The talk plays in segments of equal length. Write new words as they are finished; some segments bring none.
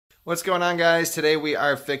What's going on, guys? Today we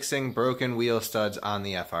are fixing broken wheel studs on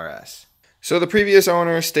the FRS. So the previous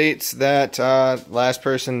owner states that last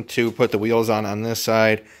person to put the wheels on this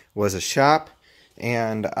side was a shop,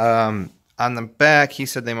 and on the back he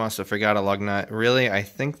said they must have forgot a lug nut. Really, I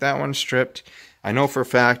think that one's stripped. I know for a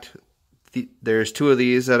fact there's two of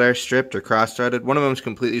these that are stripped or cross-threaded. One of them's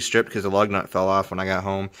completely stripped because the lug nut fell off when I got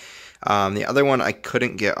home. The other one I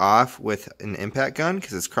couldn't get off with an impact gun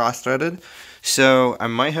because it's cross-threaded. So I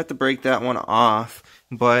might have to break that one off,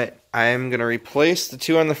 but I'm going to replace the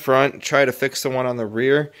two on the front, try to fix the one on the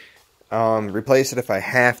rear, replace it if I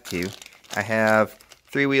have to. I have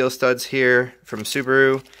 3 wheel studs here from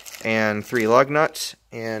Subaru and 3 lug nuts,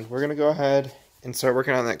 and we're going to go ahead and start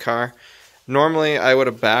working on that car. Normally I would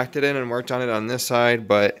have backed it in and worked on it on this side,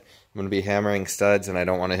 but I'm going to be hammering studs and I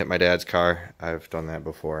don't want to hit my dad's car. I've done that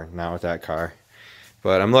before, not with that car.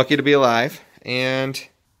 But I'm lucky to be alive, and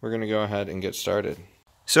we're going to go ahead and get started.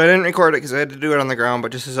 So I didn't record it because I had to do it on the ground,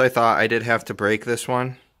 but just as I thought, I did have to break this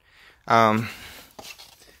one. As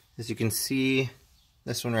you can see,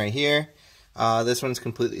 this one right here, this one's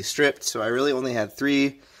completely stripped, so I really only had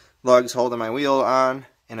 3 lugs holding my wheel on,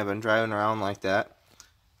 and I've been driving around like that.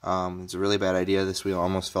 It's a really bad idea. This wheel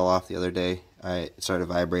almost fell off the other day. It started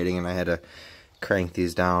vibrating and I had to crank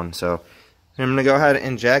these down. So I'm going to go ahead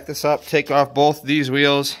and jack this up, take off both these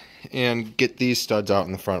wheels, and get these studs out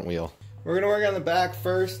in the front wheel. We're going to work on the back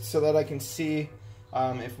first so that I can see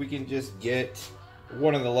if we can just get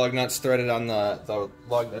one of the lug nuts threaded on the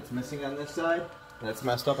lug that's missing on this side. That's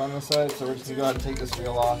messed up on this side. So we're just going to go ahead and take this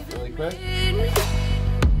wheel off really quick.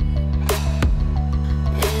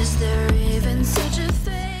 Is there even such a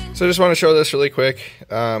thing? So I just want to show this really quick.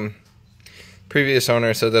 Previous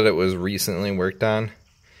owner said that it was recently worked on.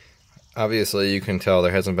 Obviously you can tell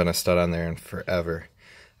there hasn't been a stud on there in forever.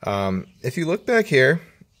 If you look back here,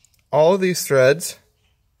 all of these threads,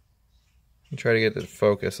 let me try to get it to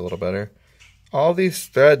focus a little better. All these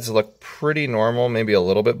threads look pretty normal, maybe a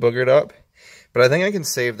little bit boogered up, but I think I can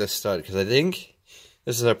save this stud because I think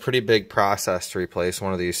this is a pretty big process to replace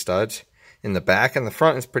one of these studs. In the back and the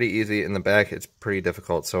front is pretty easy. In the back it's pretty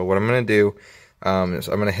difficult. So what I'm going to do is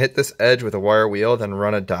I'm going to hit this edge with a wire wheel, then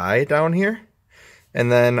run a die down here.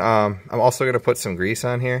 And then I'm also going to put some grease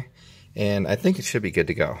on here. And I think it should be good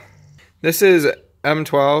to go. This is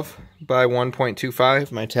M12 by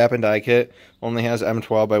 1.25. My tap and die kit only has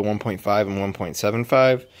M12 by 1.5 and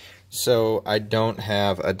 1.75. So I don't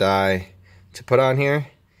have a die to put on here.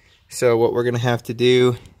 So what we're going to have to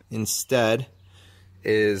do instead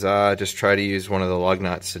is just try to use one of the lug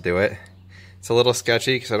nuts to do it. It's a little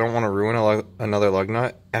sketchy because I don't want to ruin another lug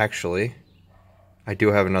nut. Actually, I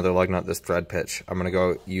do have another lug nut, this thread pitch. I'm going to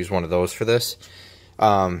go use one of those for this.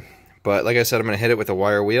 But like I said, I'm going to hit it with a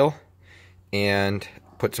wire wheel and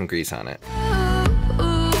put some grease on it.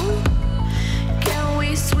 Can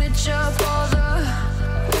we switch up all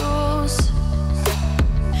the rules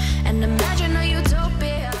and imagine a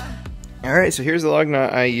utopia? Alright, so here's the lug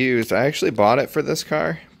nut I used. I actually bought it for this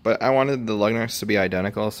car, but I wanted the lug nuts to be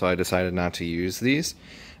identical, so I decided not to use these.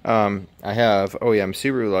 I have OEM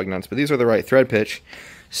Subaru lug nuts, but these are the right thread pitch.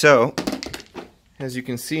 So, as you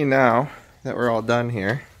can see now that we're all done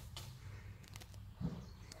here,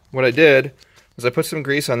 what I did was I put some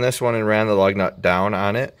grease on this one and ran the lug nut down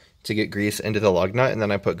on it to get grease into the lug nut, and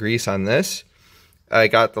then I put grease on this. I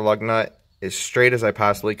got the lug nut as straight as I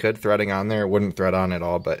possibly could, threading on there. It wouldn't thread on at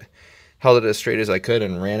all, but held it as straight as I could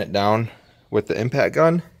and ran it down with the impact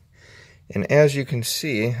gun. And as you can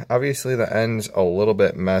see, obviously the end's a little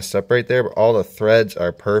bit messed up right there, but all the threads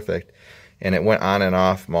are perfect. And it went on and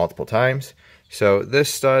off multiple times. So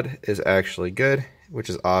this stud is actually good, which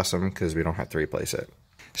is awesome because we don't have to replace it.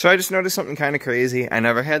 So I just noticed something kind of crazy. I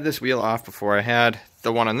never had this wheel off before. I had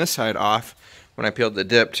the one on this side off when I peeled the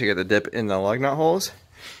dip to get the dip in the lug nut holes.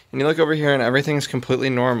 And you look over here and everything's completely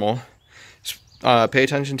normal. Pay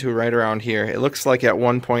attention to right around here. It looks like at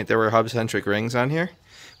one point there were hub-centric rings on here,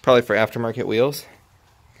 probably for aftermarket wheels.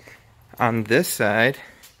 On this side,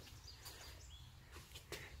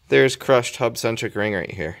 there's crushed hub-centric ring right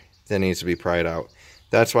here that needs to be pried out.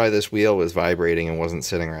 That's why this wheel was vibrating and wasn't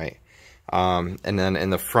sitting right. And then in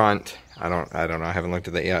the front, I don't know, I haven't looked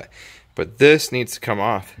at that yet, but this needs to come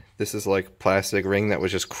off. This is like plastic ring that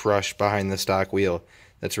was just crushed behind the stock wheel.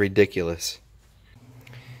 That's ridiculous.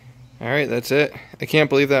 Alright, that's it. I can't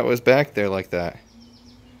believe that was back there like that.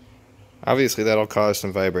 Obviously that'll cause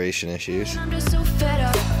some vibration issues. I'm just so fed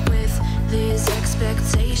up with these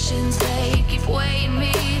expectations, they keep weighing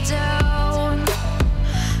me down.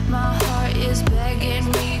 My heart is begging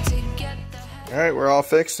me to get the hell. Alright, we're all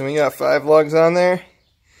fixed and we got 5 lugs on there.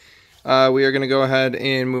 We are going to go ahead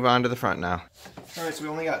and move on to the front now. Alright, so we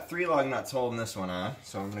only got 3 lug nuts holding this one on,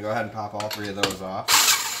 so I'm going to go ahead and pop all 3 of those off.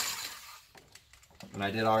 And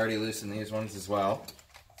I did already loosen these ones as well.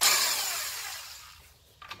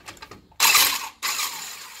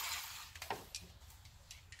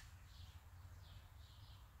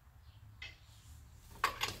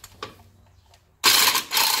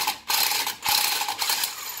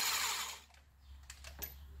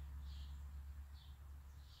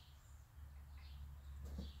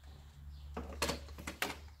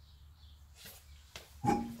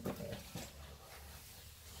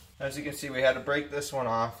 As you can see, we had to break this one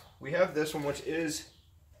off. We have this one, which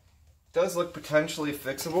does look potentially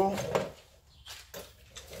fixable.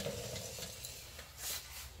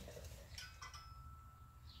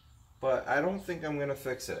 But I don't think I'm gonna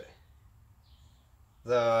fix it.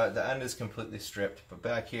 The end is completely stripped, but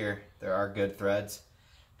back here there are good threads.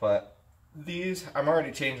 But these, I'm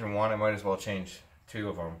already changing one. I might as well change 2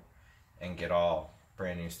 of them and get all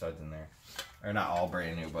brand new studs in there, or not all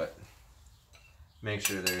brand new, but make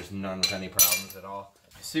sure there's none with any problems at all.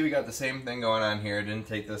 See, we got the same thing going on here. Didn't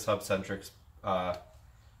take this hub-centric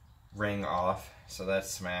ring off, so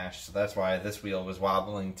that's smashed. So that's why this wheel was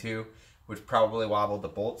wobbling too, which probably wobbled the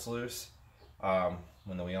bolts loose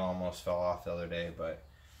when the wheel almost fell off the other day. But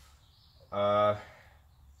we're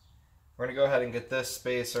gonna go ahead and get this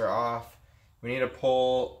spacer off. We need to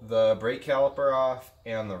pull the brake caliper off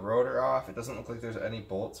and the rotor off. It doesn't look like there's any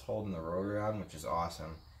bolts holding the rotor on, which is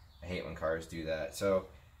awesome. I hate when cars do that. So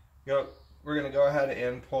we're going to go ahead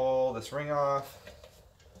and pull this ring off.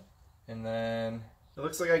 And then it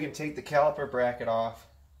looks like I can take the caliper bracket off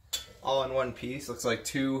all in one piece. Looks like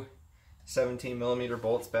 2 17mm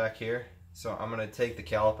bolts back here. So I'm going to take the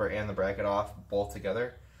caliper and the bracket off both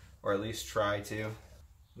together, or at least try to.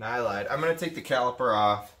 Now I lied. I'm going to take the caliper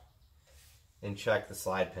off and check the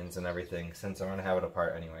slide pins and everything, since I'm going to have it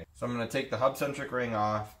apart anyway. So I'm going to take the hub-centric ring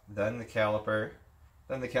off, then the caliper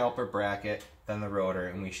bracket, then the rotor,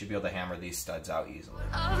 and we should be able to hammer these studs out easily.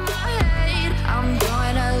 I'm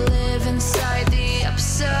gonna live inside the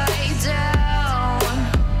upside down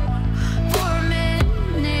for a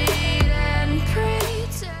minute and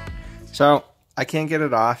pretend. So I can't get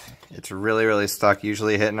it off. It's really stuck.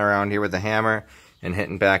 Usually hitting around here with the hammer and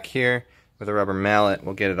hitting back here with a rubber mallet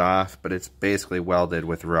will get it off, but it's basically welded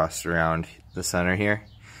with rust around the center here.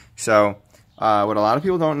 So what a lot of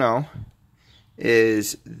people don't know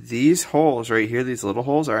is these holes right here, these little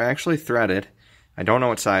holes, are actually threaded. I don't know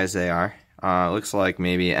what size they are. It looks like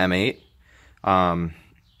maybe M8,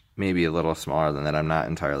 maybe a little smaller than that. I'm not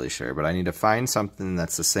entirely sure, but I need to find something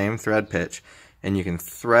that's the same thread pitch, and you can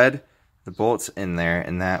thread the bolts in there,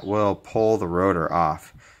 and that will pull the rotor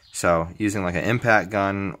off. So using like an impact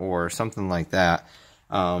gun or something like that,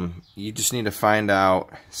 you just need to find out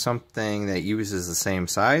something that uses the same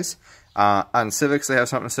size. On Civics, they have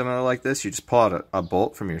something similar like this. You just pull out a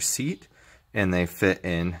bolt from your seat and they fit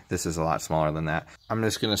in. This is a lot smaller than that. I'm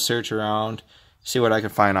just going to search around, see what I can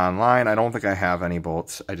find online. I don't think I have any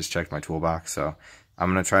bolts. I just checked my toolbox, so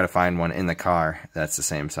I'm going to try to find one in the car that's the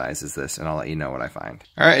same size as this, and I'll let you know what I find.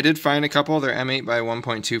 Alright, I did find a couple. They're M8 by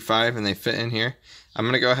 1.25 and they fit in here. I'm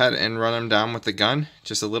going to go ahead and run them down with the gun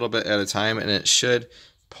just a little bit at a time, and it should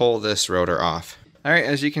pull this rotor off. Alright,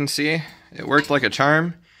 as you can see, it worked like a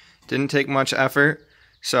charm. Didn't take much effort.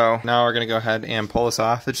 So now we're going to go ahead and pull this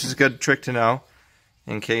off. It's just a good trick to know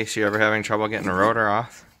in case you're ever having trouble getting a rotor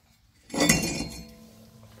off.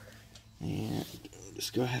 And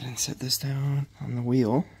just go ahead and set this down on the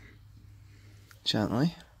wheel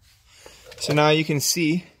gently. So now you can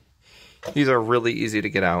see these are really easy to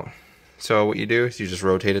get out. So what you do is you just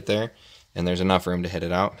rotate it there, and there's enough room to hit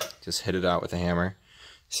it out. Just hit it out with a hammer.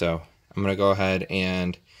 So I'm going to go ahead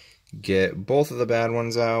and get both of the bad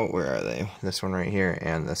ones out. Where are they? This one right here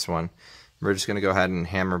and this one. We're just going to go ahead and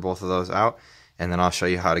hammer both of those out, and then I'll show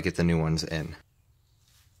you how to get the new ones in.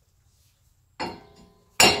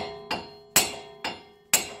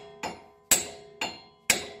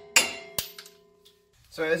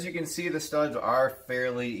 So as you can see, the studs are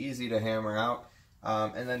fairly easy to hammer out.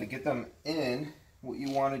 And then to get them in, what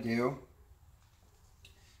you want to do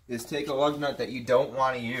is take a lug nut that you don't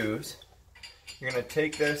want to use. You're going to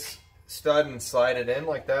take this stud and slide it in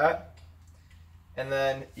like that. And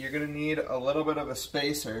then you're going to need a little bit of a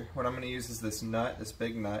spacer. What I'm going to use is this nut, this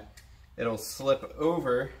big nut. It'll slip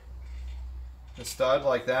over the stud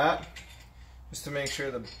like that, just to make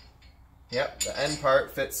sure the end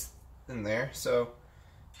part fits in there. So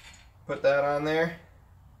put that on there,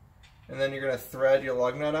 and then you're going to thread your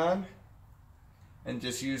lug nut on and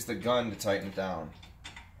just use the gun to tighten it down.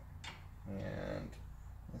 And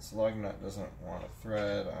this lug nut doesn't want to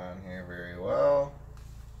thread on here very well.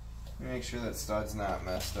 Make sure that stud's not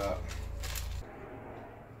messed up.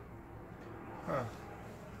 Huh.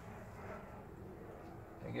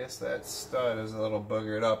 I guess that stud is a little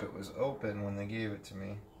boogered up. It was open when they gave it to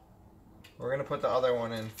me. We're going to put the other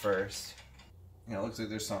one in first. Yeah, it looks like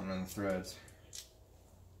there's something in the threads.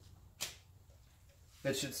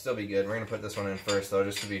 It should still be good. We're going to put this one in first though,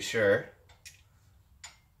 just to be sure.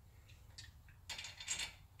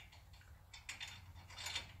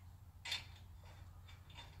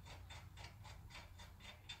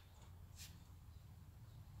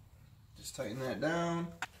 Just tighten that down.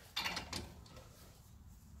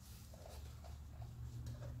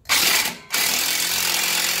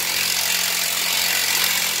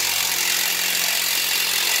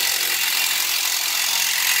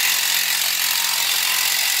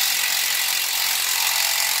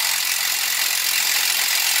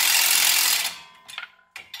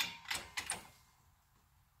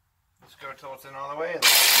 Go till it's in all the way.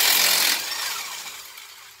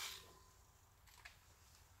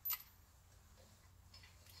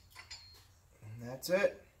 And that's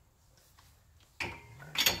it.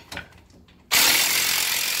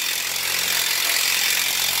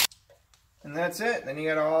 And that's it. Then you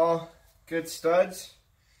got all good studs.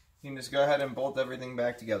 You can just go ahead and bolt everything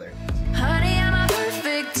back together. Honey, I'm a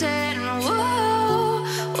perfect 10. Whoa,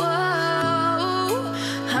 whoa.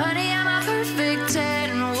 Honey, I'm a perfect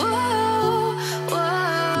 10. Whoa,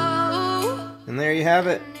 whoa. And there you have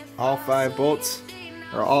it. All 5 bolts,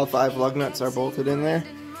 or all 5 lug nuts are bolted in there.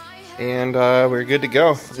 And we're good to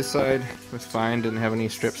go. This side was fine, didn't have any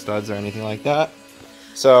strip studs or anything like that.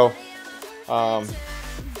 So,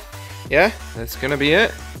 yeah, that's gonna be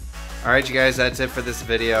it. Alright you guys, that's it for this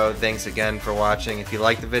video. Thanks again for watching. If you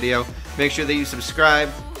liked the video, make sure that you subscribe,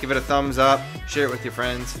 give it a thumbs up, share it with your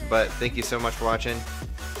friends. But thank you so much for watching.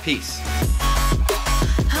 Peace.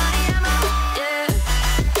 Honey, I'm a,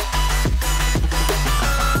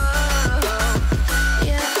 yeah.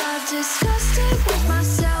 Yeah, I've just